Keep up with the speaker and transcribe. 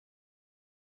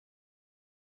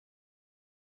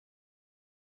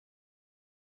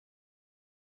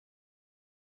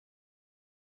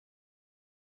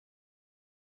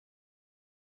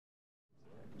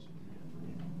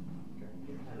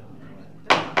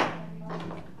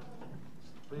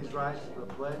Please rise to the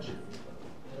pledge.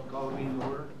 Call the meeting to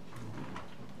order.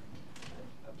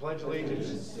 I pledge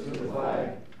allegiance to the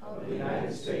flag of the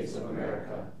United States of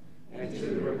America and to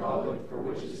the republic for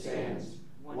which it stands,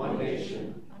 one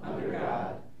nation, under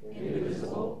God,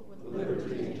 indivisible, with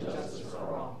liberty and justice for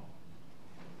all.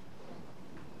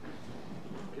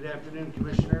 Good afternoon,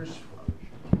 Commissioners.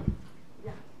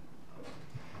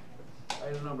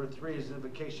 Item number 3 is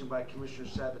invocation by Commissioner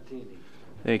Sabatini.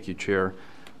 Thank you, Chair.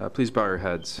 Please bow your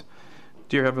heads.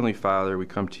 Dear Heavenly Father, we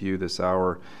come to you this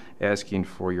hour asking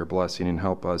for your blessing and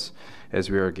help us as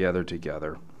we are gathered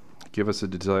together. Give us a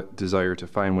desire to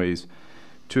find ways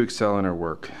to excel in our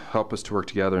work. Help us to work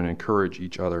together and encourage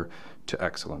each other to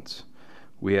excellence.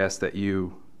 We ask that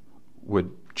you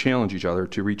would challenge each other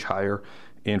to reach higher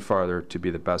and farther to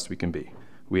be the best we can be.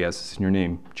 We ask this in your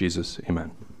name, Jesus.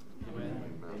 Amen. Amen.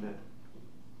 Amen.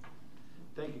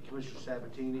 Thank you, Commissioner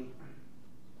Sabatini.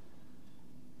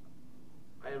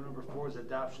 Item number 4 is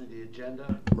adoption of the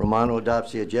agenda. Romano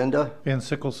adopts the agenda. Van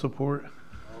Sickle support.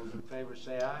 All those in favor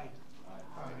say aye.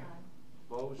 Aye.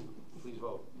 Opposed? Please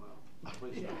vote. Well,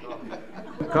 please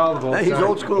call the vote. Hey, he's sorry.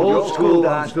 old school. Old school.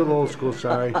 Don. I'm still old school,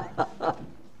 sorry.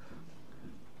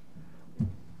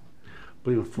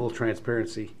 Believe in full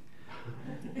transparency.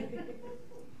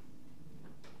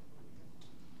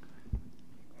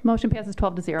 Motion passes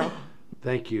 12-0.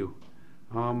 Thank you.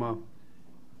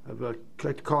 I'd like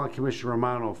to call on Commissioner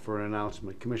Romano for an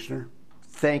announcement. Commissioner?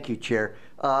 Thank you, Chair.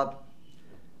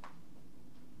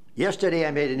 Yesterday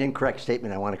I made an incorrect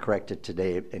statement. I want to correct it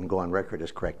today and go on record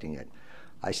as correcting it.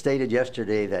 I stated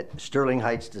yesterday that Sterling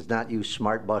Heights does not use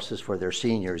smart buses for their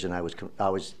seniors, and I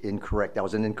was incorrect. That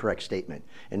was an incorrect statement.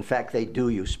 In fact, they do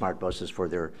use smart buses for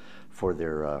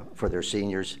their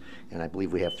seniors, and I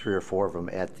believe we have 3 or 4 of them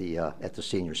at the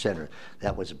senior center.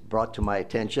 That was brought to my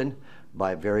attention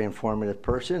by a very informative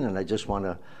person, and I just want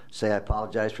to say I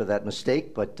apologize for that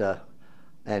mistake, but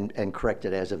and correct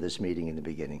it as of this meeting in the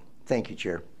beginning. Thank you,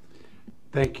 Chair.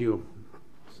 Thank you.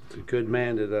 It's a good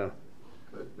man that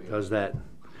does that.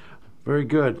 Very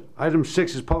good. Item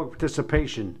 6 is public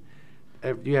participation.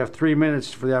 You have 3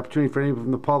 minutes for the opportunity for anyone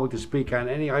from the public to speak on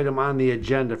any item on the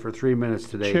agenda for 3 minutes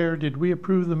today. Chair, did we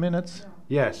approve the minutes?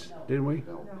 Yes, didn't we?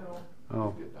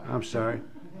 Oh, I'm sorry.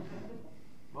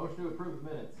 Motion to approve the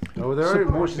minutes. Oh, there are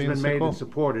motions Van been made Sickle. and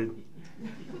supported.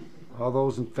 All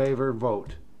those in favor,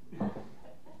 vote.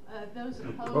 Those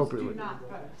opposed do not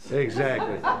vote.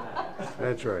 Exactly.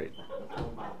 That's right.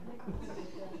 Oh,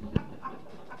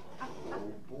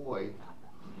 boy.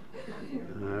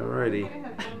 All righty.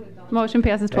 Motion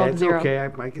passes 12-0. That's okay.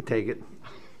 I can take it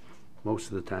most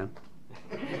of the time.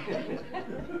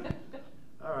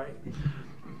 All right.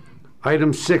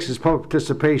 Item 6 is public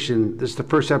participation. This is the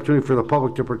first opportunity for the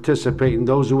public to participate, and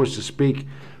those who wish to speak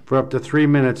for up to 3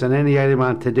 minutes on any item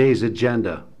on today's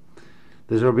agenda.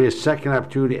 There will be a second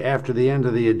opportunity after the end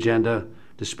of the agenda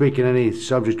to speak on any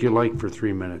subject you like for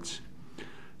 3 minutes.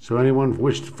 So anyone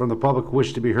from the public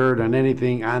wish to be heard on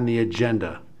anything on the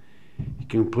agenda, you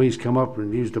can please come up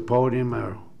and use the podium,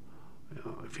 or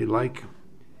if you'd like.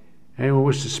 Anyone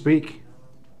wish to speak?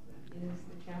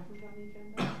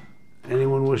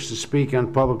 Anyone wish to speak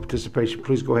on public participation,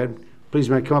 please go ahead. Please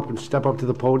may come up and step up to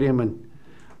the podium and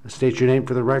state your name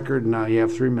for the record, and you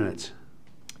have 3 minutes.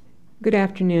 Good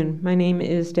afternoon. My name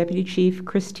is Deputy Chief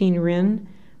Christine Rinn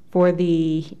for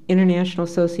the International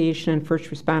Association of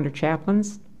First Responder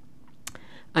Chaplains.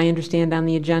 I understand on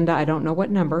the agenda, I don't know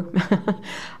what number,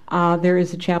 there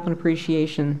is a chaplain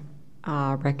appreciation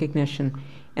recognition.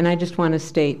 And I just want to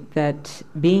state that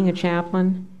being a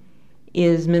chaplain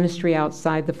is ministry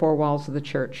outside the 4 walls of the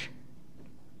church.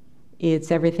 It's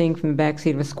everything from the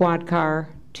backseat of a squad car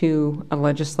to a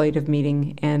legislative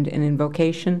meeting and an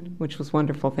invocation, which was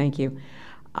wonderful, thank you.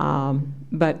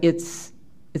 But it's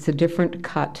a different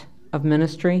cut of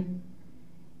ministry,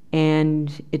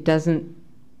 and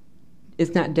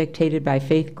it's not dictated by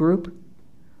faith group,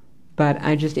 but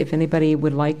if anybody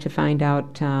would like to find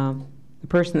out, the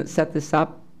person that set this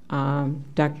up,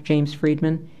 Dr. James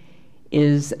Friedman,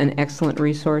 is an excellent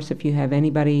resource. If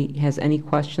anybody has any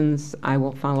questions, I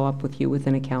will follow up with you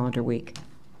within a calendar week.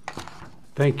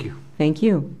 Thank you. Thank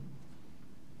you.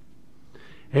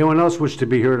 Anyone else wish to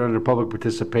be heard under public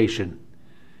participation?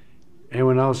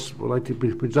 Anyone else would you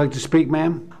like to speak,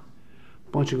 ma'am?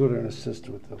 Why don't you go there and assist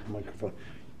with the microphone?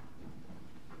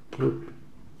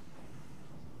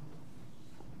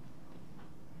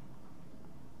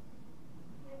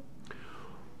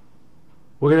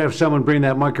 We're going to have someone bring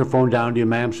that microphone down to you,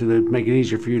 ma'am, so that make it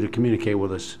easier for you to communicate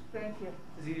with us. Thank you.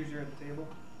 Is it easier at the table?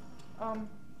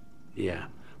 Yeah.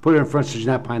 Put it in front so she's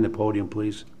not behind the podium,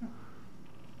 please.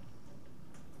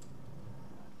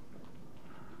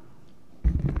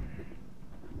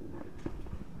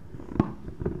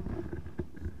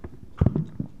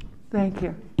 Thank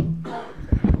you.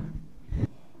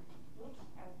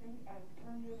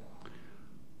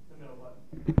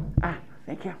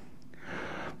 Thank you.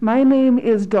 My name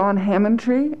is Dawn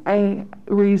Hammondtree. I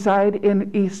reside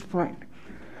in East Point.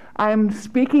 I'm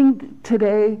speaking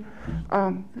today,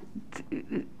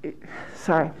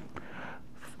 sorry.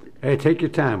 Hey, take your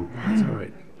time. That's all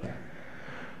right.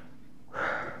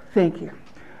 Thank you.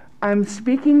 I'm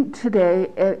speaking today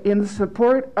in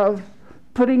support of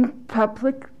putting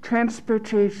public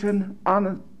transportation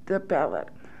on the ballot.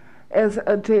 As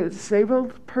a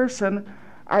disabled person,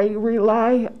 I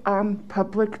rely on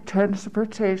public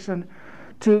transportation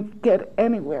to get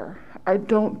anywhere. I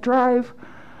don't drive.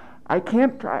 I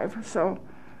can't drive, so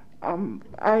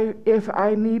if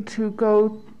I need to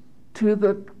go to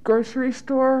the grocery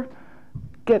store,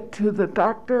 get to the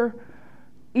doctor,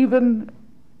 even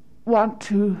want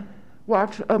to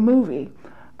watch a movie,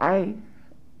 I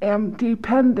am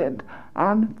dependent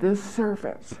on this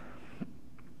service.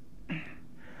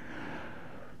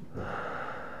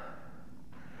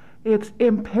 It's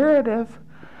imperative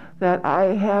that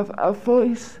I have a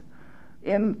voice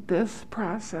in this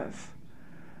process.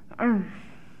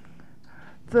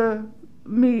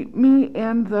 Me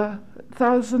and the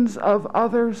thousands of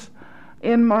others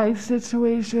in my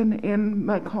situation in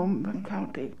Macomb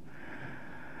County.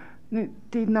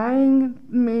 Denying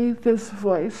me this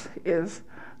voice is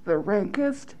the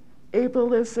rankest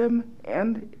ableism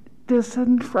and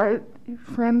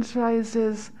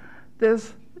disenfranchises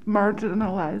this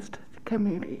marginalized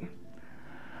community.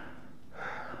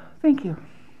 Thank you.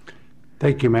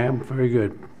 Thank you, ma'am. Very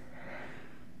good.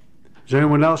 Is there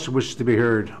anyone else who wishes to be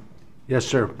heard? Yes,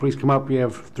 sir. Please come up. You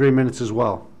have 3 minutes as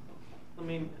well. I'll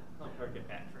get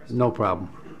back first. No problem.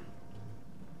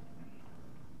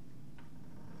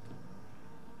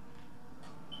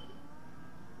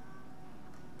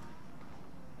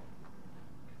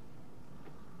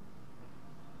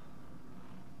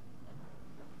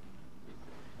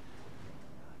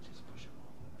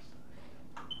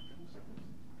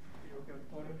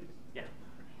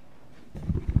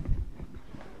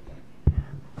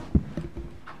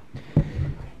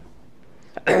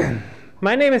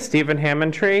 My name is Stephen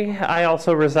Hammondtree. I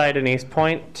also reside in East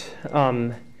Point,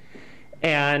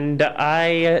 and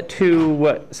I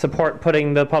too support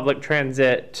putting the public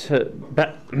transit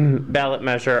ballot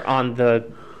measure on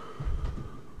the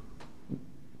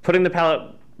putting the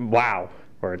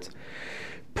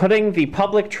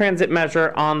public transit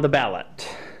measure on the ballot.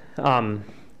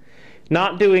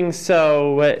 Not doing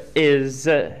so is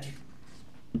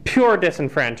pure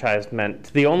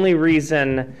disenfranchisement. The only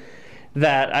reason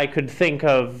that I could think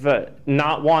of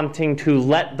not wanting to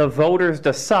let the voters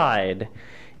decide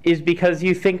is because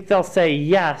you think they'll say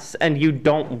yes, and you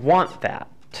don't want that.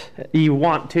 You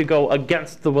want to go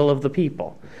against the will of the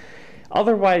people.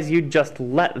 Otherwise, you just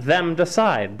let them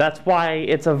decide. That's why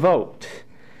it's a vote.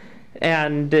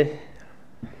 And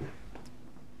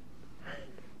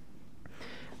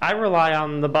I rely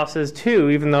on the buses too,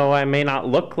 even though I may not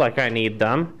look like I need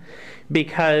them,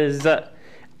 because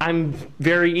I'm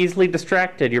very easily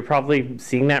distracted. You're probably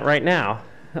seeing that right now.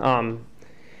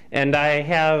 And I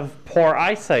have poor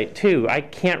eyesight too. I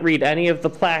can't read any of the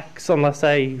plaques unless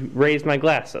I raise my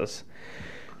glasses.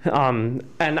 And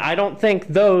I don't think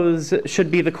those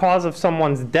should be the cause of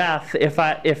someone's death if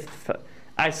I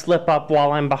slip up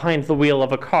while I'm behind the wheel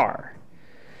of a car.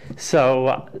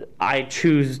 So I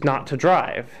choose not to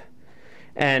drive.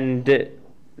 And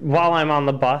while I'm on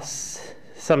the bus,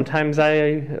 sometimes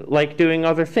I like doing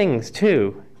other things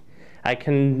too. I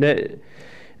can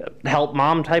help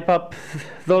mom type up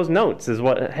those notes, is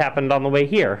what happened on the way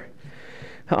here.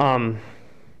 Or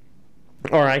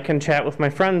I can chat with my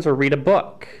friends or read a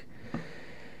book.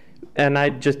 And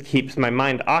it just keeps my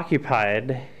mind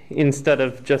occupied instead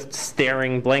of just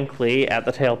staring blankly at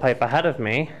the tailpipe ahead of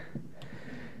me.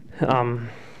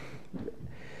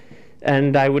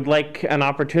 And I would like an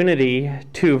opportunity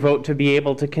to vote to be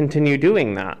able to continue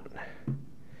doing that.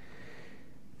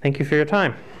 Thank you for your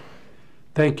time.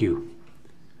 Thank you.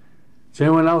 Does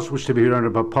anyone else wish to be heard under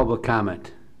public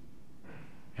comment?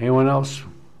 Anyone else?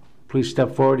 Please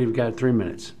step forward. You've got 3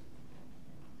 minutes.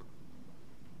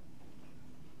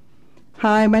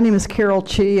 Hi, my name is Carol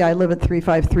Chi. I live at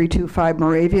 35325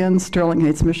 Moravian, Sterling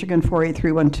Heights, Michigan,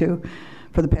 48312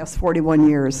 for the past 41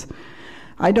 years.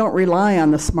 I don't rely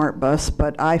on the smart bus,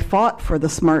 but I fought for the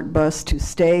smart bus to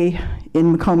stay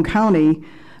in Macomb County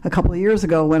a couple of years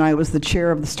ago when I was the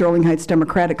chair of the Sterling Heights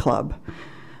Democratic Club.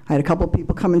 I had a couple of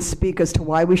people come and speak as to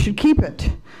why we should keep it.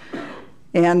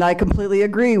 And I completely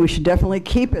agree, we should definitely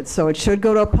keep it. So it should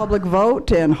go to a public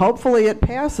vote, and hopefully it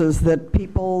passes,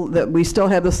 that we still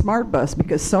have the smart bus,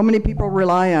 because so many people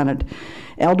rely on it.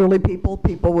 Elderly people,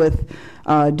 people with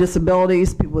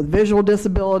disabilities, people with visual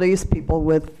disabilities, people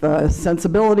with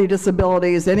sensibility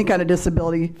disabilities, any kind of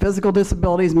disability, physical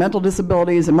disabilities, mental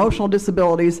disabilities, emotional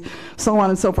disabilities, so on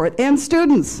and so forth, and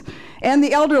students, and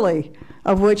the elderly,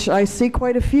 of which I see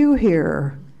quite a few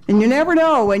here. And you never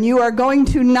know when you are going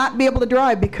to not be able to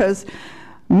drive, because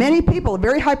many people, a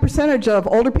very high percentage of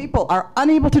older people, are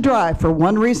unable to drive for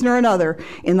one reason or another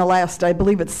in the last, I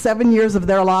believe it's 7 years of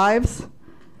their lives.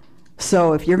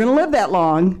 So if you're going to live that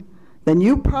long, then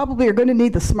you probably are going to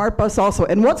need the smart bus also.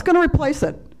 And what's going to replace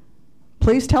it?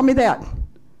 Please tell me that.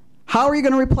 How are you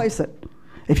going to replace it?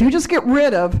 If you just get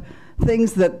rid of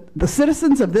things that the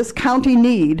citizens of this county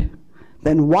need,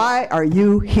 then why are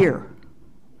you here?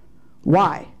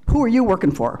 Why? Who are you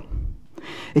working for?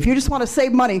 If you just want to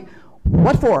save money,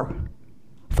 what for?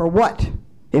 For what?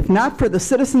 If not for the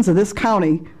citizens of this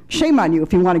county, shame on you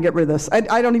if you want to get rid of this.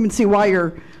 I don't even see why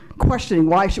you're questioning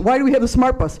why do we have the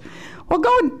smart bus? Well,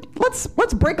 go and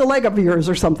let's break a leg of yours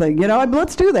or something, you know.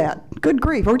 Let's do that. Good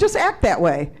grief. Or just act that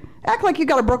way. Act like you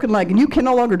got a broken leg and you can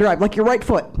no longer drive, like your right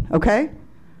foot, okay?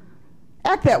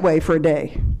 Act that way for a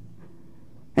day.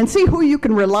 And see who you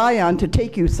can rely on to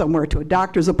take you somewhere, to a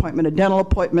doctor's appointment, a dental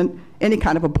appointment, any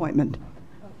kind of appointment.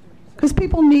 Because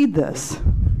people need this.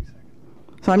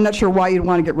 So I'm not sure why you'd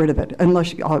want to get rid of it,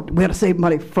 unless we got to save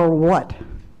money for what?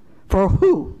 For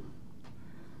who?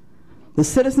 The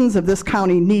citizens of this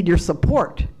county need your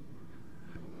support.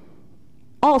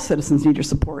 All citizens need your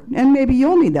support, and maybe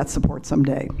you'll need that support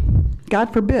someday.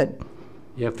 God forbid.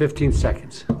 You have 15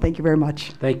 seconds. Thank you very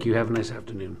much. Thank you. Have a nice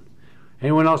afternoon.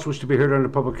 Anyone else wish to be heard under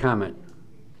public comment?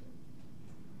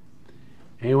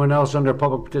 Anyone else under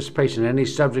public participation? Any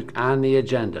subject on the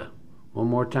agenda? One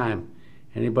more time.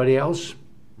 Anybody else?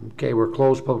 Okay, we're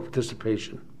closed public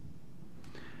participation.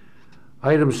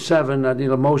 Item 7, I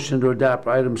need a motion to adopt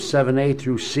items 7A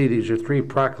through C. These are 3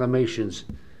 proclamations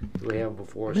that we have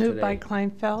before us today. Moved by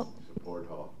Kleinfeld. Support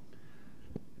Hall.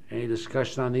 Any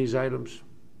discussion on these items?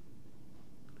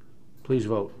 Please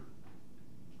vote.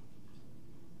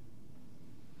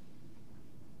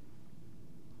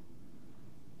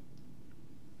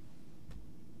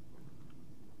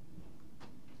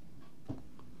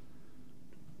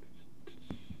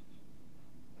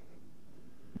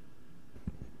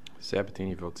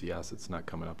 Sabatini votes yes. It's not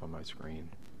coming up on my screen.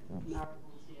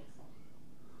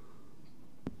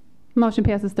 Motion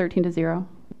passes 13-0. All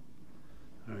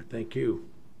right, thank you.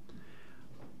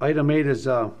 Item 8 is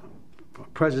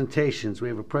presentations. We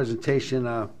have a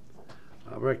presentation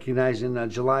recognizing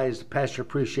July is the Pastor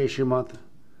Appreciation Month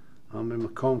in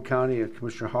Macomb County.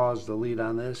 Commissioner Hall is the lead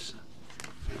on this,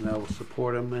 and I will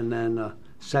support him. And then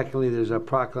secondly, there's a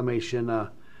proclamation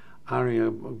honoring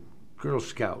a Girl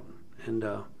Scout, and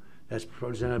that's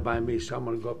presented by me. So I'm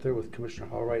going to go up there with Commissioner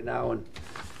Hall right now and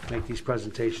make these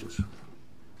presentations.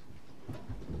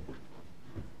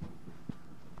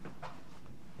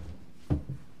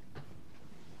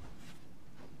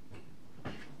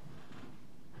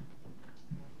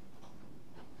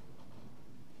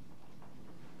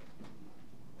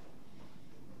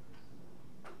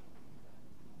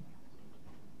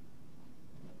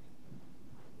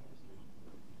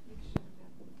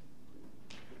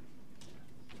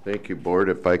 Thank you, Board.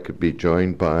 If I could be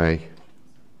joined by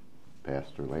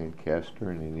Pastor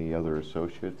Lancaster and any other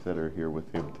associates that are here with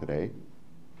him today.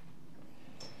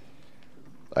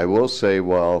 I will say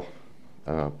while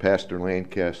Pastor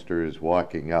Lancaster is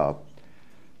walking up,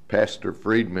 Pastor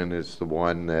Friedman is the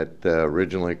one that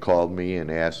originally called me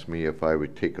and asked me if I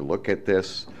would take a look at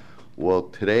this. Well,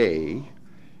 today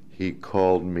he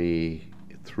called me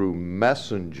through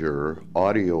Messenger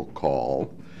audio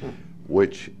call,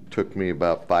 which took me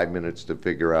about 5 minutes to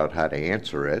figure out how to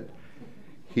answer it.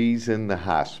 He's in the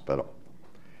hospital,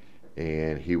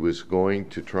 and he was going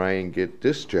to try and get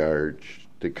discharged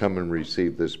to come and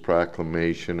receive this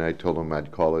proclamation. I told him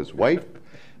I'd call his wife,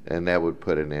 and that would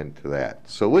put an end to that.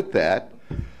 So with that,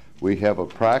 we have a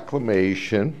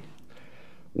proclamation.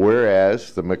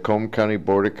 Whereas the Macomb County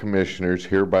Board of Commissioners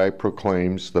hereby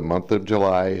proclaims the month of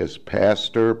July as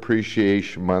Pastor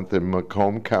Appreciation Month in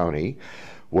Macomb County,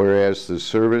 whereas the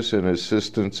service and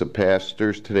assistance of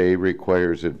pastors today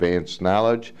requires advanced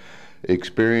knowledge,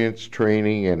 experience,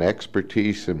 training, and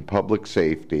expertise in public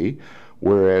safety,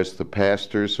 whereas the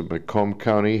pastors of Macomb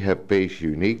County have faced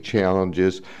unique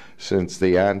challenges since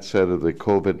the onset of the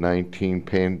COVID-19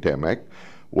 pandemic,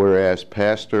 whereas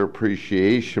Pastor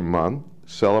Appreciation Month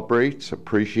celebrates,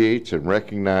 appreciates, and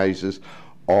recognizes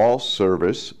all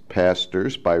service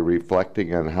pastors by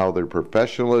reflecting on how their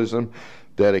professionalism,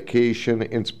 dedication,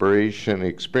 inspiration,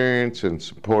 experience, and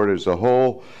support as a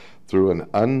whole through an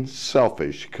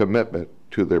unselfish commitment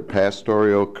to their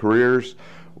pastoral careers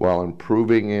while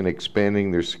improving and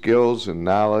expanding their skills and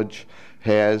knowledge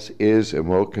has, is, and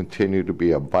will continue to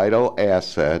be a vital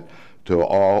asset to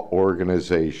all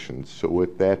organizations. So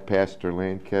with that, Pastor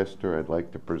Lancaster, I'd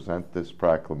like to present this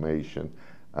proclamation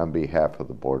on behalf of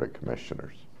the Board of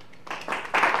Commissioners.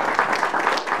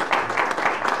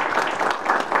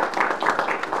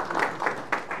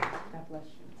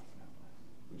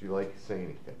 Would you like to say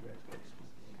anything?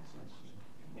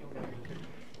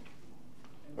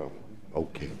 Oh,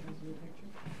 okay.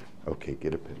 Okay,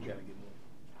 get a picture.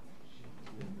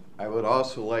 I would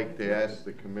also like to ask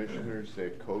the commissioners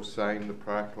that co-signed the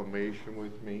proclamation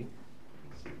with me.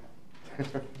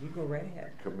 You go right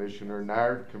ahead. Commissioner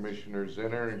Nard, Commissioner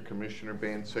Zinner, and Commissioner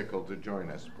Van Sickle to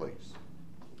join us, please.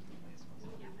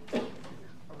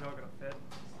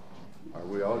 Are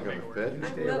we all going to fit?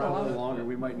 Stay around a little longer.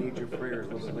 We might need your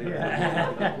prayers a little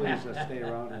later. Please stay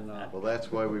around and. Well,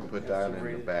 that's why we put Don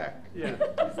in the back. Yeah.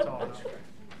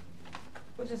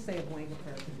 We'll just say a blanket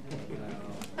prayer.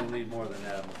 We'll need more than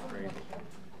that, I'm afraid.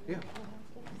 Yeah.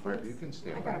 Barb, you can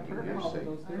stand by me. You're safe.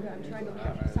 I'm trying to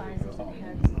catch the size of the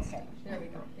heads. There we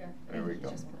go. Yeah. There we go.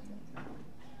 Just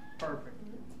Perfect.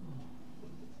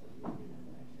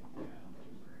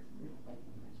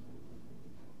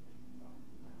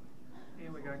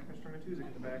 And we got Commissioner Matuzik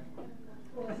at the back.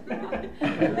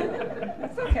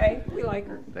 That's okay. We like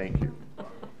her. Thank you.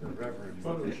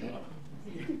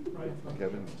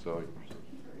 Kevin, it's all yours.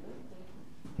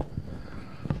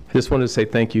 I just wanted to say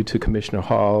thank you to Commissioner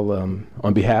Hall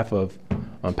on behalf of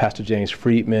Pastor James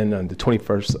Friedman and the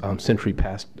 21st century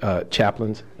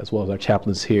chaplains, as well as our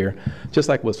chaplains here. Just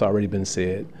like what's already been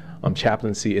said,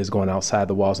 chaplaincy is going outside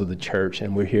the walls of the church,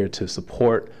 and we're here to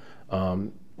support,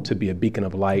 to be a beacon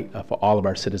of light for all of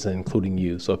our citizens, including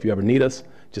you. So if you ever need us,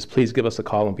 just please give us a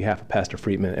call on behalf of Pastor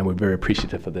Friedman, and we're very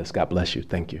appreciative for this. God bless you.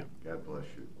 Thank you. God bless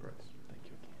you, Bryce. Thank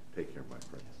you. Take care, my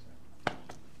friends.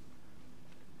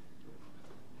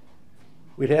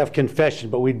 We'd have confession,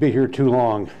 but we'd be here too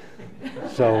long.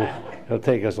 So it'll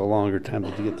take us a longer time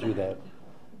to get through that.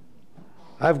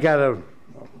 I've got a,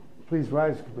 please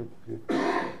rise.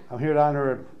 I'm here to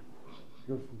honor,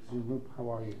 how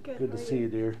are you? Good to see you,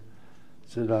 dear.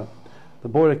 So the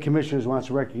Board of Commissioners wants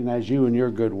to recognize you and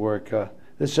your good work.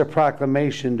 This is a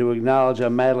proclamation to acknowledge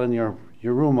Madelyn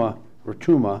Yarema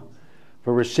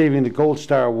for receiving the Gold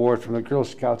Star Award from the Girl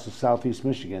Scouts of Southeast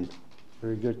Michigan.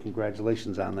 Very good.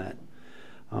 Congratulations on that.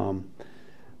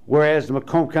 Whereas the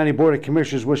Macomb County Board of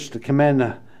Commissioners wishes to commend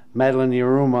Madelyn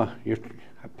Yarema,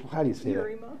 how do you say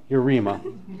that?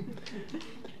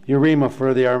 Yarema for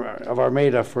of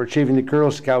Armada for achieving the Girl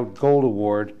Scout Gold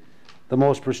Award, the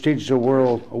most prestigious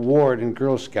award in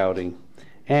Girl Scouting.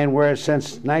 And whereas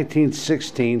since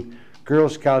 1916, Girl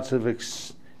Scouts have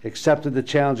accepted the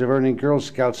challenge of earning Girl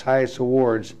Scouts' highest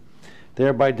awards,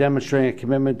 thereby demonstrating a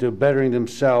commitment to bettering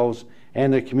themselves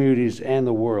and their communities and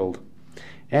the world.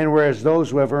 And whereas those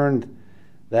who have earned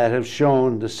that have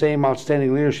shown the same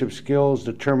outstanding leadership skills,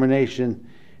 determination,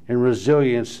 and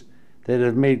resilience that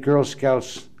have made Girl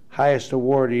Scouts' highest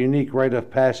award a unique rite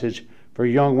of passage for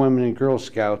young women and Girl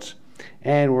Scouts.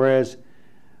 And whereas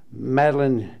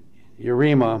Madelyn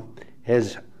Yarema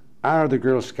has honored the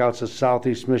Girl Scouts of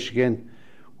Southeast Michigan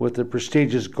with the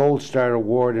prestigious Gold Star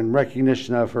Award in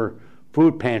recognition of her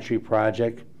food pantry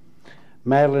project,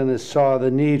 Madelyn saw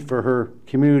the need for her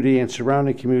community and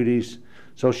surrounding communities,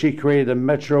 so she created a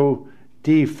Metro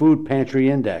D Food Pantry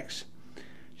Index.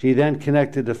 She then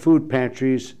connected the food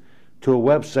pantries to a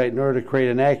website in order to create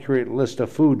an accurate list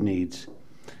of food needs.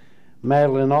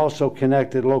 Madelyn also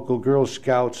connected local Girl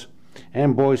Scouts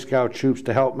and Boy Scout troops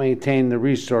to help maintain the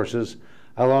resources,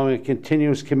 allowing a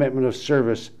continuous commitment of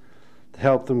service to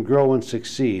help them grow and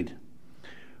succeed.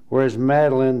 Whereas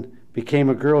Madelyn became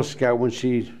a Girl Scout when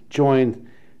she joined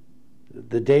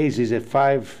the Daisies at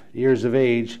 5 years of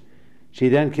age, she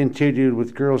then continued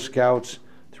with Girl Scouts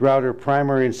throughout her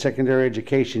primary and secondary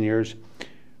education years,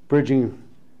 bridging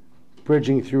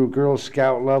through Girl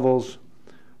Scout levels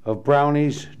of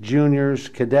brownies, juniors,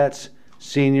 cadets,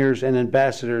 seniors, and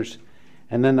ambassadors,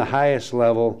 and then the highest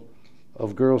level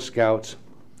of Girl Scouts.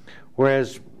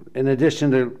 Whereas in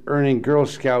addition to earning Girl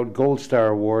Scout Gold Star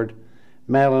Award,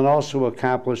 Madelyn also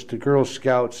accomplished the Girl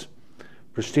Scouts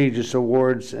prestigious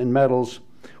awards and medals,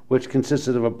 which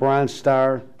consisted of a Bronze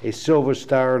Star, a Silver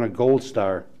Star, and a Gold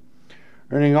Star.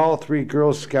 Earning all three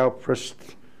Girl Scout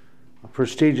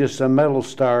prestigious medal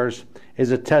stars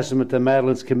is a testament to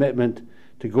Madelyn's commitment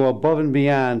to go above and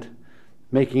beyond,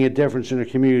 making a difference in her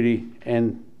community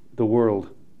and the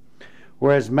world.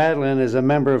 Whereas Madelyn is a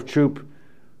member of Troop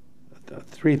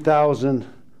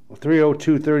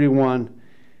 30231,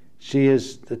 she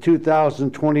is the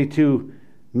 2022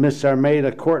 Miss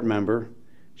Armada Court member.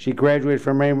 She graduated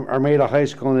from Armada High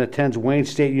School and attends Wayne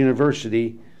State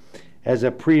University as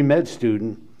a pre-med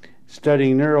student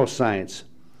studying neuroscience.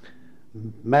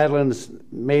 Madelyn's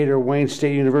made her Wayne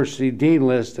State University Dean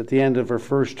list at the end of her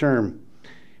first term.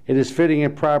 It is fitting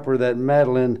and proper that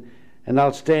Madelyn, an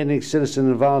outstanding citizen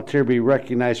and volunteer, be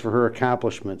recognized for her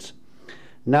accomplishments.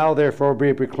 Now, therefore, be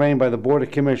it proclaimed by the Board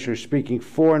of Commissioners, speaking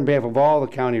for and behalf of all the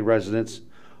county residents,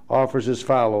 offers as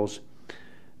follows: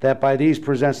 that by these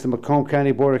presents the Macomb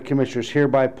County Board of Commissioners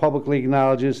hereby publicly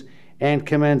acknowledges and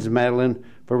commends Madelyn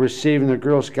for receiving the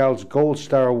Girl Scouts Gold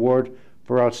Star Award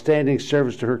for outstanding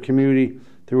service to her community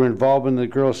through involvement in the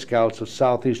Girl Scouts of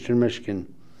Southeastern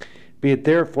Michigan. Be it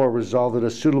therefore resolved that a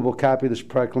suitable copy of this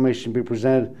proclamation be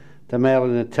presented to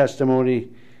Madelyn in testimony,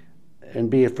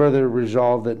 and be it further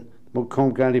resolved that the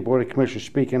Macomb County Board of Commissioners,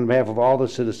 speaking on behalf of all the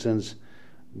citizens,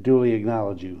 duly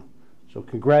acknowledge you. So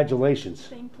congratulations.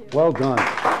 Thank you. Well done. Get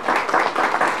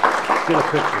a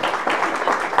picture.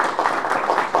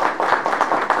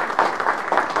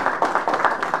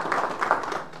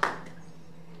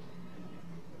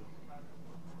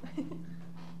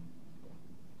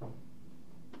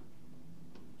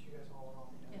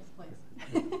 Yes, please.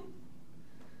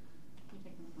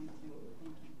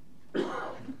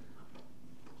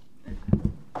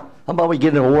 How about we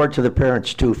give an award to the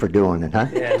parents too for doing it, huh?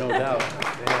 Yeah, no doubt. Yeah.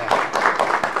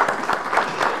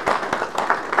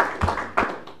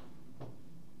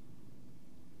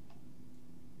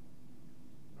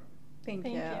 Thank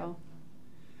you.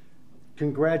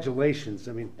 Congratulations.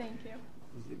 I mean, Thank you.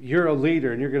 you're a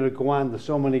leader and you're going to go on to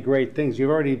so many great things. You've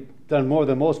already done more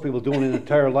than most people do in an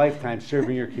entire lifetime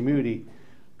serving your community.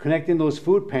 Connecting those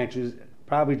food pantries,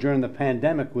 probably during the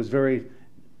pandemic, was very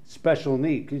special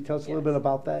need. Can you tell us a little bit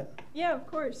about that? Yeah, of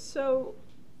course. So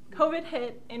COVID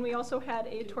hit, and we also had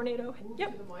a tornado.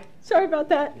 Yep. Sorry about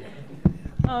that.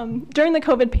 During the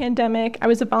COVID pandemic, I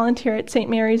was a volunteer at St.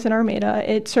 Mary's in Armada.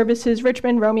 It services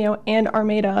Richmond, Romeo, and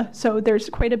Armada, so there's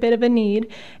quite a bit of a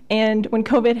need. And when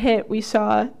COVID hit, we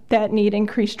saw that need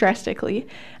increase drastically.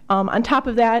 On top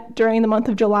of that, during the month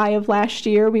of July of last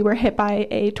year, we were hit by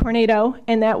a tornado,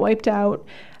 and that wiped out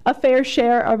a fair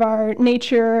share of our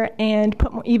nature and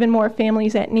put even more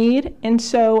families at need. And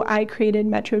so I created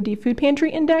Metro D Food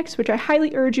Pantry Index, which I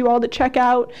highly urge you all to check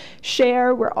out,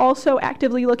 share. We're also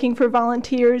actively looking for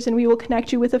volunteers, and we will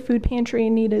connect you with a food pantry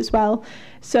in need as well.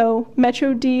 So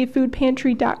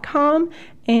metrodfoodpantry.com,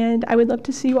 and I would love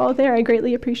to see you all there. I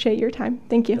greatly appreciate your time.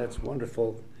 Thank you. That's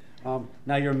wonderful.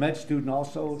 Now you're a med student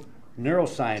also,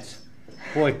 neuroscience.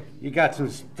 Boy, you got some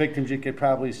victims you could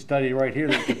probably study right here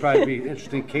that could probably be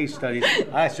interesting case studies.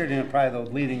 I certainly am probably the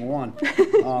leading one.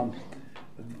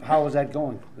 How is that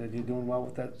going? Are you doing well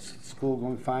with that school,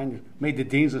 going fine? You made the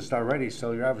dean's list already,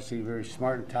 so you're obviously very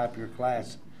smart and top of your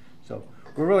class. So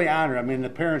we're really honored. I mean, the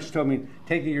parents told me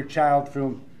taking your child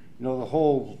through, the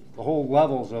whole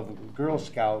levels of Girl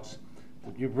Scouts,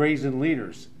 you're raising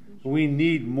leaders. We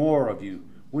need more of you.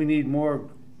 We need more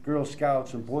Girl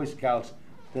Scouts and Boy Scouts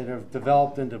that have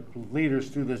developed into leaders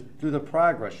through the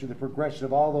progression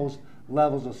of all those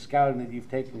levels of scouting that you've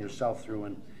taken yourself through,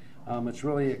 and it's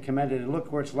really commended. And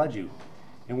look where it's led you,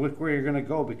 and look where you're going to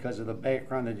go because of the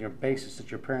background and your basis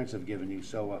that your parents have given you.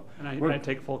 So, and I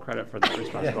take full credit for that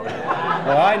responsibility.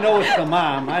 Well, I know it's the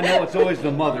mom. I know it's always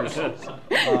the mothers,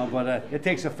 but it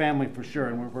takes a family for sure,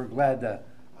 and we're glad to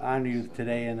honor you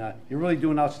today. And you're really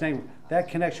doing outstanding. That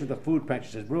connection with the food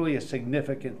pantries is really a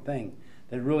significant thing.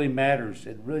 It really matters.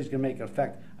 It really is going to make an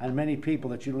effect on many people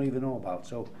that you don't even know about.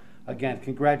 So, again,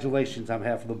 congratulations on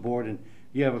behalf of the board, and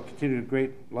you have a continued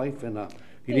great life. And if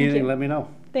you need anything, let me know.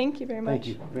 Thank you very much. Thank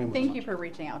you very much. Thank you for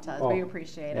reaching out to us. We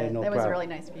appreciate it. No That was problem. really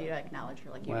nice of you to acknowledge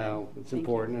her like you did. Well, it's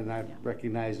important, and I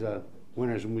recognize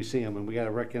winners when we see them, and we got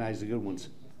to recognize the good ones.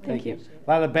 Thank you. A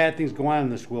lot of bad things go on in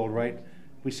this world, right?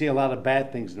 We see a lot of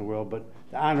bad things in the world, but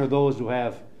to honor those who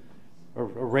are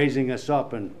raising us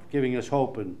up and giving us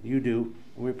hope, and you do,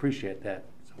 and we appreciate that.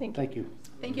 So, thank you.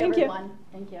 Thank you, everyone.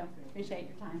 Thank you. Appreciate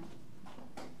your time.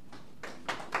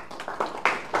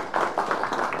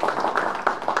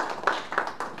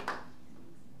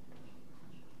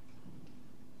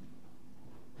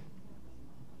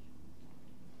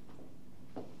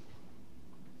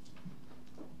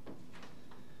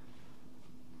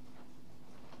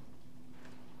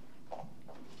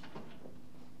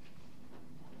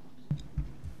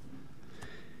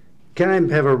 Can I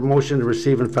have a motion to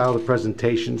receive and file the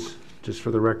presentations, just for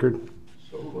the record?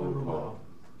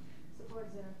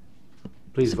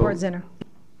 Please Support vote.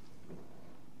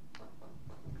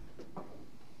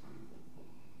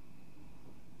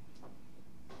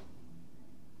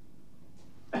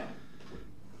 Zinner.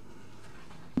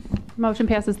 Motion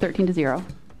passes 13-0.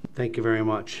 Thank you very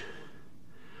much.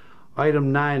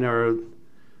 Item 9 are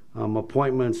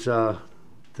appointments to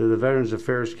the Veterans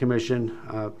Affairs Commission.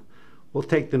 We'll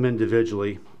take them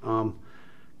individually. Can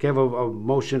I have a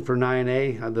motion for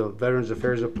 9A, the Veterans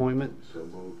Affairs appointment? So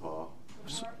move, Hall.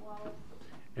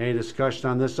 Any discussion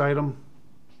on this item?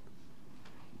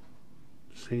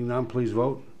 Seeing none, please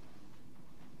vote.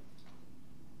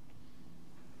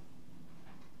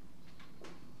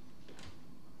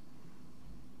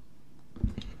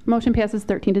 Motion passes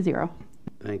 13-0.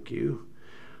 Thank you.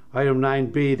 Item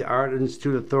 9B, the Art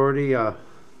Institute Authority.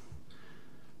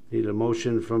 Need a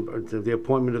motion from the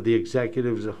appointment of the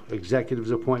executives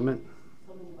appointment.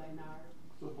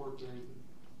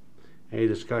 Any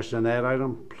discussion on that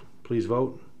item? Please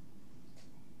vote.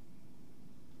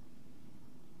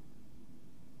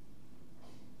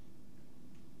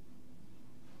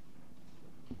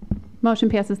 Motion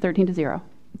passes 13-0.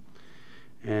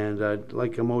 And I'd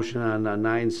like a motion on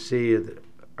 9C, the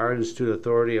Art Institute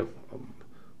Authority, a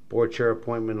board chair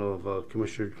appointment of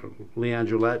Commissioner Leon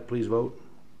Gillette. Please vote.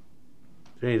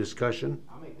 Is there any discussion?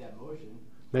 I'll make that motion.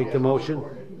 Make the motion.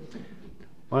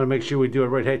 Want to make sure we do it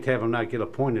right. Hate to have him not get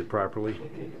appointed properly.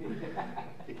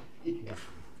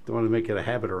 Don't want to make it a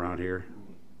habit around here.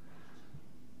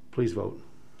 Please vote.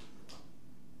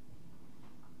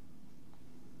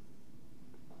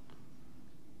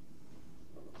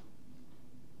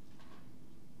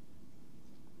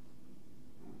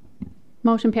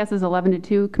 Motion passes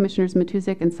 11-2. Commissioners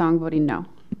Matusik and Song voting no.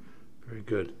 Very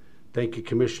good. Thank you,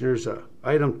 Commissioners.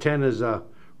 Item 10 is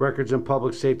Records and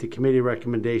Public Safety Committee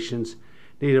recommendations.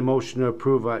 Need a motion to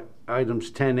approve items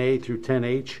 10A through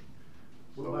 10H.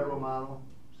 Moved by Romano.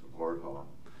 Support, Hall.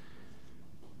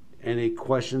 Any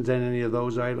questions on any of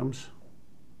those items?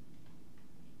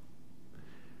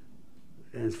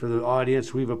 And for the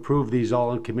audience, we've approved these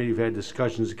all in committee. We've had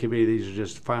discussions in committee. These are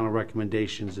just final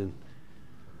recommendations. And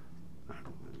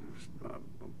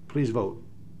please vote.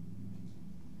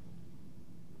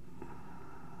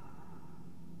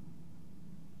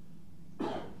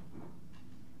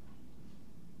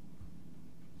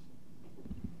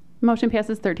 Motion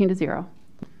passes 13-0.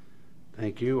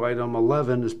 Thank you. Item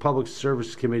 11 is Public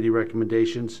Service Committee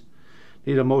recommendations.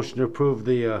 Need a motion to approve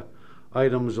the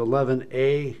items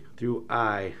 11A through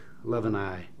I. 11I.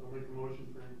 I'll make a motion,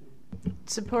 Frankie.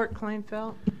 Support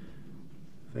Kleinfeld.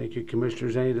 Thank you,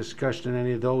 Commissioners. Any discussion on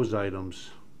any of those items?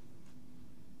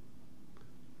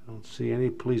 I don't see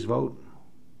any. Please vote.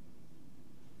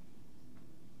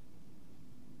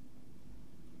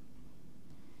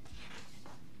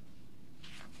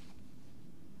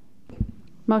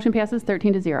 Motion passes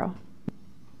 13-0.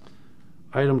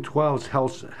 Item 12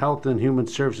 is Health and Human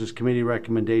Services Committee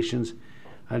recommendations.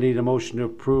 I need a motion to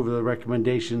approve the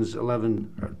recommendations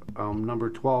number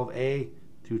 12A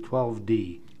through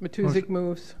 12D. Matusik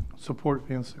moves. Support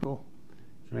Van Sickle.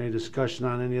 Is there any discussion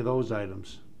on any of those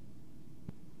items?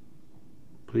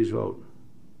 Please vote.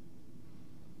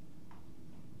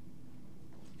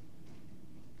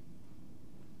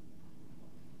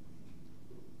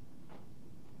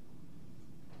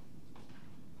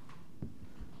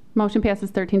 Motion passes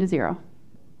 13-0.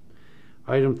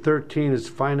 Item 13 is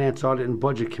Finance, Audit, and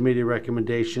Budget Committee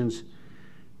recommendations.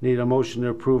 Need a motion to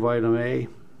approve item A.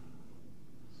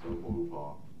 So move,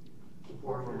 Hall.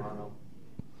 Support Romano.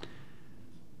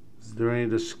 Is there any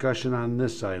discussion on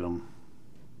this item?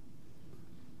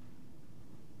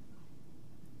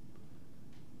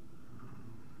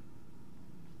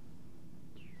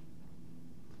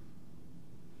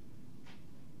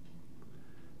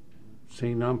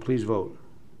 Seeing none, please vote.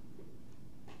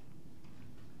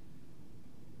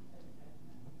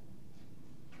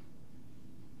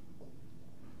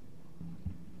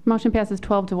 Motion passes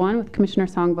 12-1 with Commissioner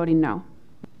Song voting no.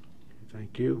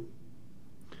 Thank you.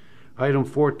 Item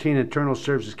 14, Internal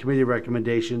Services Committee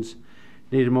recommendations.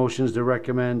 Need motions to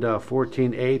recommend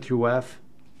 14A through F.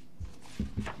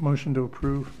 Motion to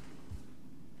approve.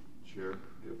 Chair,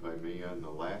 if I may, on the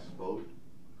last vote,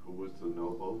 who was the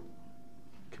no vote?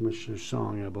 Commissioner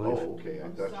Song, I believe. Oh, okay. I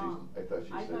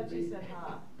thought she said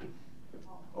ha.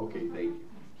 Okay, thank you.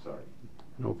 Sorry.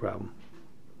 No problem.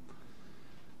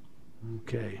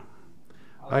 Okay.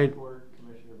 I'll support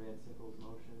Commissioner Van Sickle's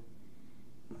motion.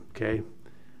 Okay.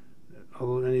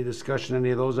 Any discussion on any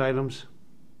of those items?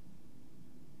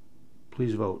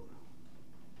 Please vote.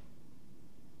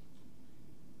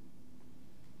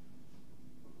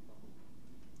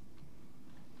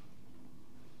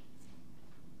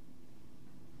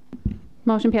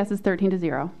 Motion passes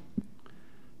 13-0.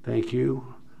 Thank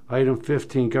you. Item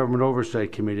 15, Government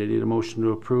Oversight Committee. I need a motion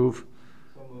to approve.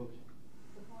 So moved.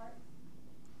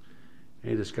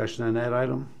 Any discussion on that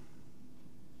item?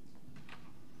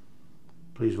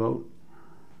 Please vote.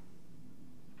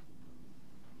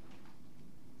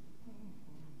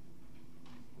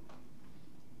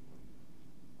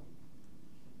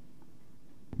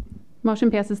 Motion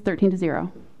passes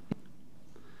 13-0.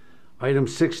 Item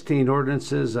 16,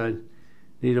 ordinances. I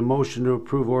need a motion to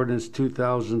approve ordinance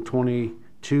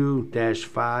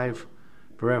 2022-5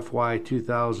 for FY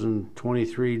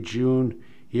 2023 June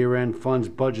year-end funds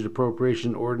budget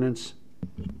appropriation ordinance.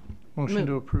 Motion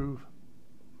to approve.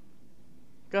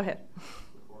 Go ahead.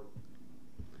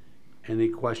 Any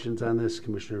questions on this,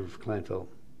 Commissioner Kleinfeld?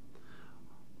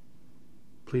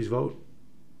 Please vote.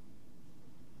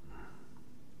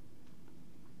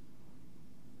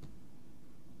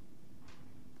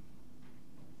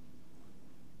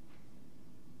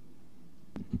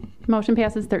 Motion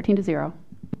passes 13-0.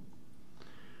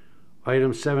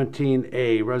 Item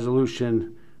 17A,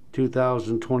 Resolution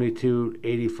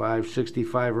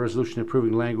 2022-8565, resolution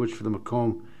approving language for the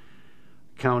Macomb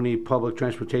County Public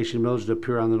Transportation Millage to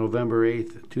appear on the November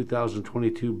 8th,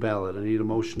 2022 ballot. I need a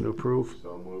motion to approve.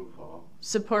 So move, Hall.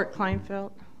 Support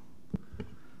Kleinfeld.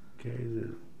 Okay.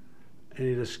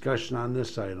 Any discussion on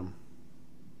this item?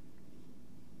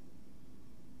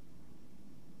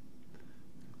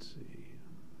 Let's see.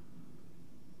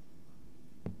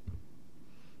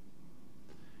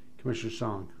 Commissioner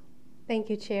Song. Thank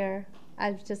you, Chair.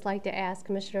 I'd just like to ask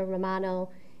Commissioner Romano,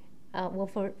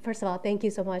 first of all, thank you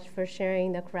so much for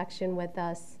sharing the correction with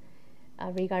us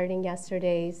regarding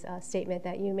yesterday's statement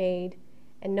that you made.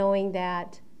 And knowing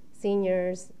that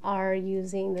seniors are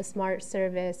using the SMART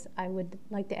service, I would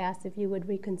like to ask if you would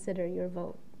reconsider your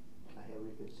vote. I have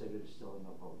reconsidered, still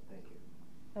no vote. Thank you.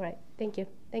 All right, thank you.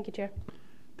 Thank you, Chair.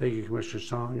 Thank you, Commissioner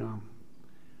Song.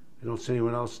 I don't see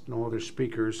anyone else, no other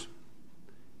speakers.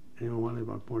 Anyone want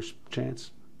one more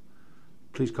chance?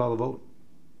 Please call the vote.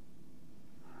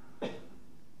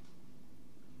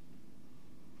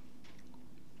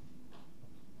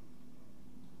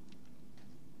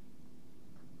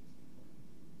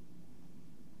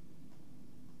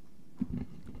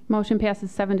 Motion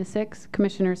passes 7-6.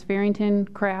 Commissioners Farrington,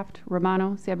 Kraft,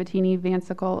 Romano, Sabatini, Van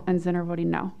Sickle, and Zinner voting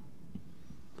no.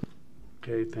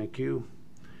 Okay, thank you.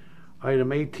 Item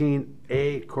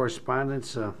 18A,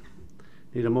 correspondence.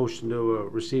 Need a motion to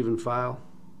receive and file.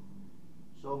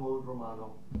 So moved,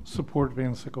 Romano. Support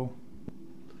Van Sickle.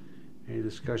 Any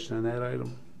discussion on that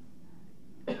item?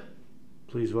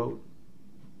 Please vote.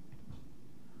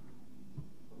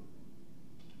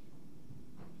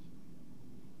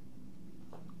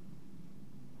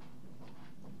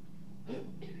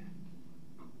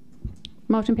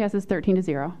 Motion passes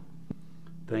 13-0.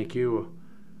 Thank you.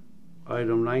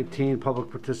 Item 19, public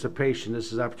participation. This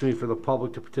is an opportunity for the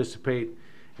public to participate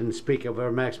and speak of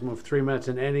a maximum of 3 minutes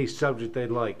on any subject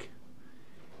they'd like.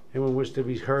 Anyone wish to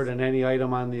be heard on any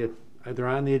item on the either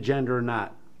on the agenda or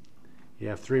not? You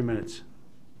have 3 minutes.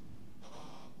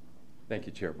 Thank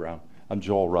you, Chair Brown. I'm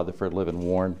Joel Rutherford, live in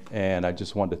Warren, and I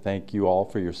just wanted to thank you all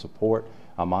for your support.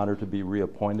 I'm honored to be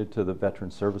reappointed to the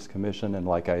Veteran Service Commission, and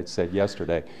like I had said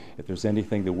yesterday, if there's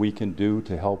anything that we can do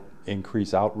to help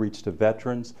increase outreach to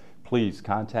veterans, please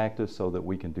contact us so that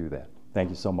we can do that. Thank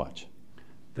you so much.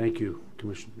 Thank you,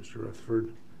 Commissioner Mr.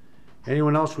 Rutherford.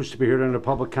 Anyone else wish to be heard under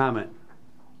public comment?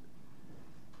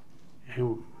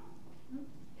 Anyone?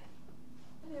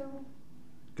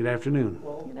 Good afternoon.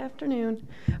 Good afternoon.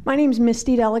 My name is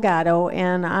Misty Delgado,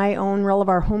 and I own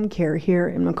Rutherford Home Care here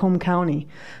in Macomb County.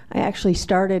 I actually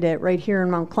started it right here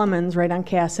in Mount Clemens, right on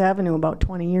Cass Avenue, about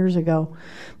 20 years ago.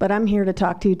 But I'm here to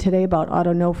talk to you today about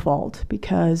auto no fault,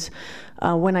 because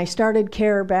when I started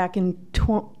care back in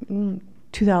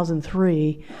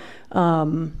 2003,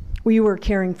 we were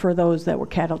caring for those that were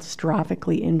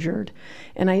catastrophically injured.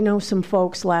 And I know some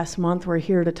folks last month were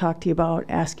here to talk to you about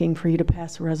asking for you to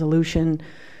pass a resolution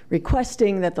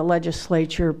requesting that the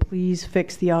legislature please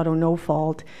fix the auto no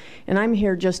fault. And I'm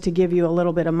here just to give you a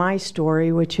little bit of my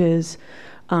story, which is,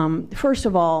 first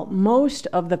of all, most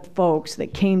of the folks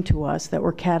that came to us that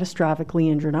were catastrophically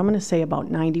injured, I'm going to say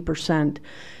about 90%,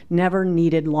 never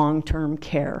needed long-term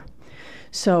care.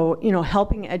 So, you know,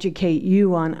 helping educate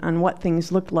you on what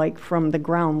things look like from the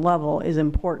ground level is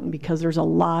important, because there's a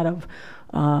lot of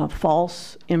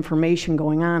false information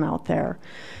going on out there.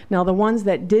 Now, the ones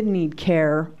that did need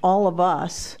care, all of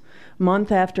us,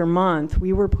 month after month,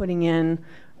 we were putting in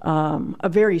a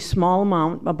very small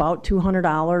amount, about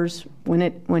 $200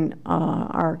 when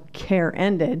our care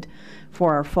ended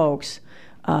for our folks.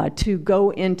 to go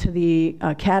into the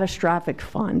catastrophic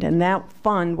fund, and that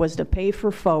fund was to pay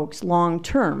for folks long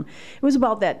term. It was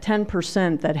about that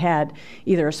 10% that had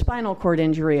either a spinal cord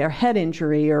injury or head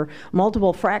injury or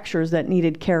multiple fractures that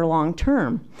needed care long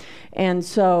term. And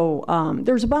so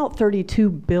there's about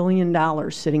 $32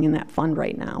 billion sitting in that fund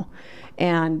right now.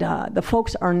 And the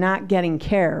folks are not getting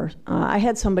care. I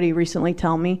had somebody recently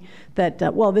tell me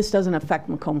that, well, this doesn't affect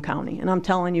Macomb County. And I'm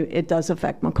telling you, it does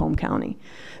affect Macomb County.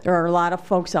 There are a lot of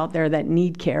folks out there that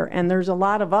need care. And there's a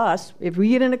lot of us, if we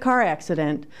get in a car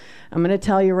accident, I'm going to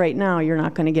tell you right now, you're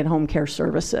not going to get home care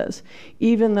services.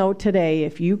 Even though today,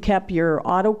 if you kept your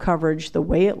auto coverage the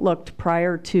way it looked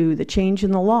prior to the change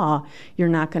in the law, you're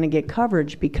not going to get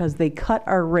coverage because they cut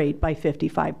our rate by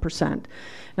 55%.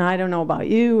 Now, I don't know about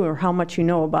you or how much you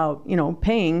know about,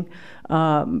 paying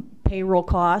payroll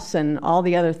costs and all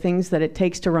the other things that it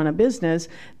takes to run a business.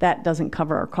 That doesn't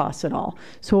cover our costs at all.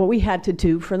 So what we had to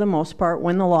do, for the most part,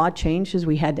 when the law changed, is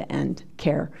we had to end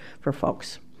care for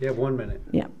folks. You have 1 minute.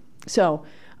 Yeah. So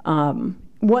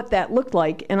what that looked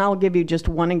like, and I'll give you just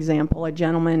one example. A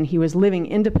gentleman, he was living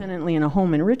independently in a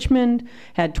home in Richmond,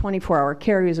 had 24-hour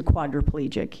care. He was a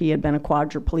quadriplegic. He had been a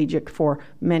quadriplegic for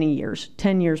many years,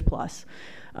 10 years plus.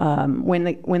 When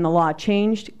the law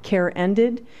changed, care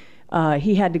ended.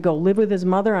 He had to go live with his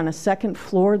mother on a second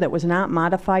floor that was not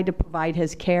modified to provide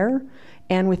his care,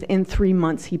 and within 3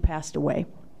 months he passed away.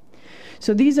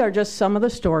 So these are just some of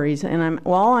the stories, and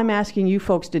all I'm asking you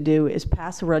folks to do is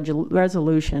pass a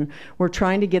resolution. We're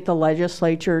trying to get the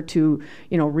legislature to,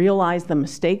 realize the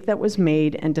mistake that was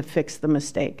made and to fix the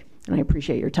mistake. And I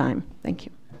appreciate your time. Thank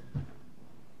you.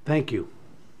 Thank you.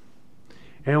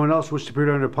 Anyone else wish to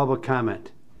appear under public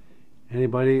comment?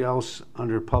 Anybody else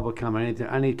under public comment?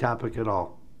 Any topic at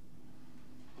all?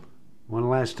 One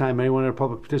last time, anyone under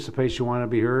public participation want to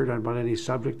be heard about any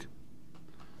subject?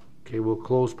 Okay, we'll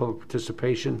close public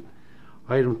participation.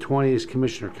 Item 20 is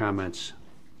commissioner comments.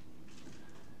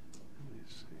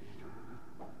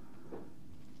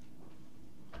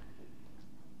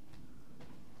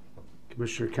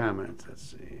 Commissioner comments,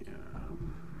 let's see.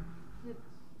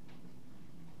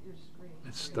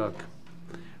 It's stuck.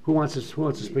 Who wants to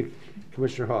speak?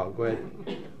 Commissioner Hall, go ahead.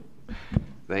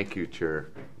 Thank you, Chair.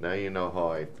 Now you know how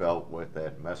I felt with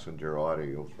that messenger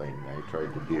audio thing I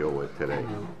tried to deal with today.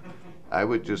 I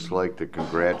would just like to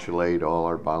congratulate all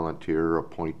our volunteer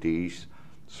appointees,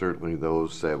 certainly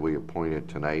those that we appointed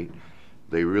tonight.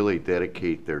 They really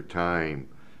dedicate their time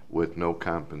with no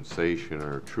compensation and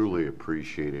are truly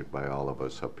appreciated by all of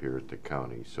us up here at the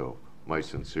county. So my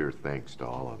sincere thanks to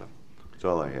all of them. That's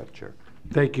all I have, Chair.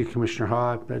 Thank you, Commissioner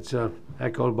Haw. That's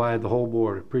echoed by the whole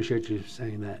board. Appreciate you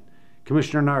saying that.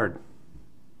 Commissioner Nard.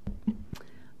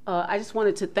 I just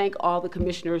wanted to thank all the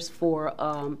commissioners for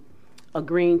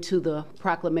agreeing to the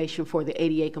proclamation for the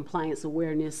ADA compliance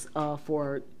awareness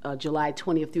for July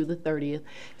 20th through the 30th.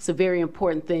 It's a very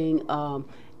important thing, and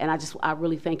I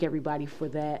really thank everybody for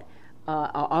that.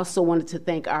 I also wanted to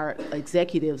thank our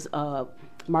executives,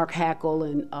 Mark Hackle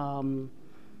and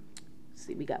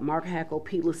we got Mark Hackle,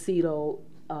 Pete Lucido,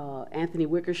 Anthony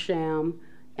Wickersham,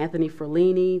 Anthony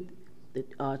Ferlini,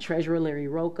 the Treasurer Larry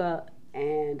Roca,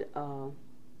 and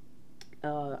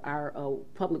our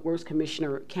Public Works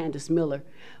Commissioner Candace Miller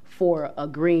for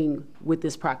agreeing with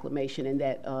this proclamation and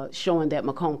that showing that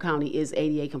Macomb County is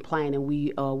ADA compliant, and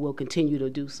we will continue to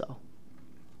do so.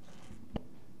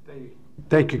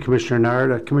 Thank you, Commissioner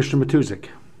Nard. Commissioner Matuzik.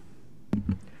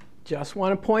 Just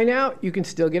want to point out, you can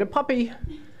still get a puppy.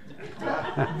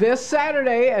 This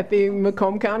Saturday at the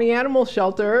Macomb County Animal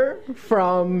Shelter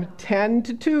from 10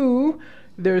 to 2,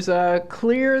 there's a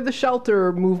Clear the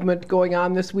Shelter movement going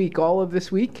on this week, all of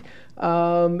this week.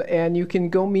 And you can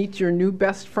go meet your new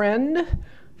best friend,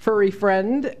 furry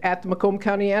friend, at the Macomb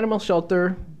County Animal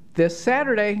Shelter this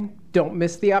Saturday. Don't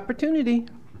miss the opportunity.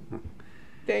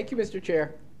 Thank you, Mr.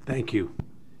 Chair. Thank you.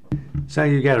 So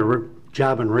you got a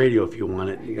job in radio if you want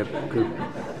it. You got good.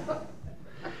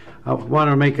 I want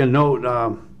to make a note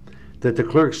that the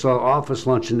clerk's office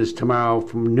luncheon is tomorrow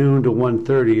from noon to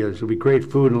 1:30. There'll be great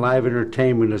food and live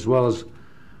entertainment, as well as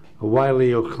a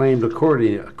widely acclaimed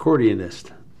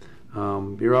accordionist.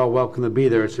 You're all welcome to be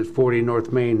there. It's at 40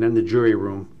 North Main in the jury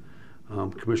room.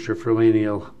 Commissioner Ferlini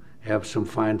will have some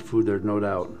fine food there, no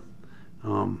doubt.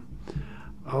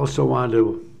 I also wanted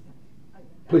to,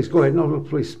 please go ahead. No,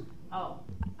 please. Oh,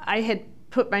 I had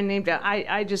put my name down.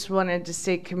 I just wanted to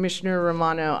say, Commissioner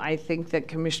Romano, I think that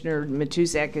Commissioner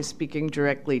Matuzak is speaking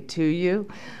directly to you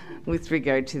with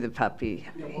regard to the puppy.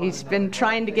 He's been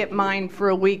trying to get mine for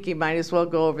a week. He might as well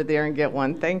go over there and get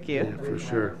one. Thank you. Yeah, for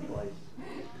sure.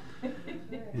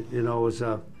 You know,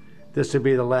 this would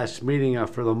be the last meeting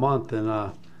for the month,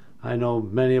 and I know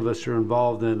many of us are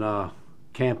involved in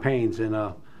campaigns,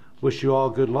 and wish you all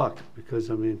good luck, because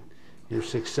I mean, your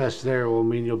success there will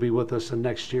mean you'll be with us the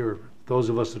next year, those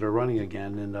of us that are running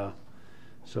again. And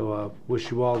so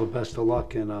wish you all the best of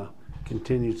luck and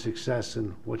continued success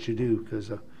in what you do,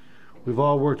 because we've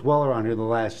all worked well around here the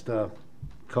last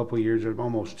couple of years, or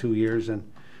almost 2 years, and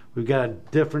we've got a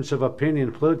difference of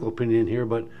opinion, political opinion here,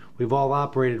 but we've all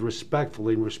operated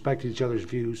respectfully and respected each other's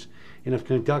views, and have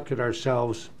conducted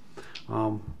ourselves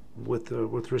with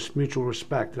mutual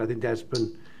respect. And I think that's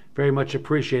been very much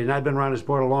appreciated. And I've been around this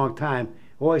board a long time.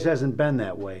 It always hasn't been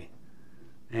that way.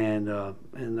 And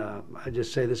I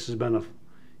just say this has been a,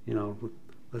 you know,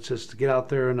 let's just get out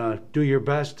there and do your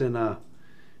best, and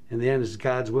in the end, it's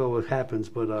God's will what happens.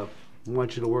 But I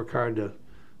want you to work hard to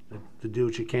do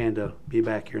what you can to be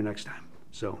back here next time.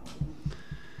 So,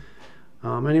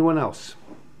 anyone else?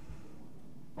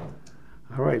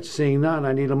 All right, seeing none,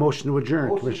 I need a motion to adjourn,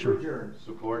 Motion Commissioner. to adjourn.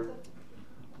 Support.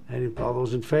 All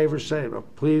those in favor say,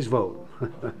 please vote. All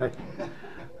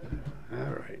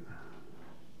right.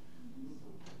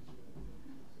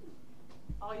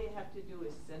 All you have to do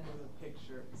is send him a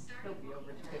picture. He'll be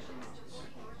over to Cushing.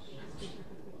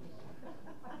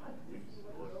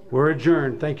 We're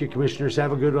adjourned. Thank you, Commissioners.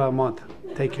 Have a good month.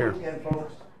 Take care. Again,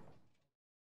 folks.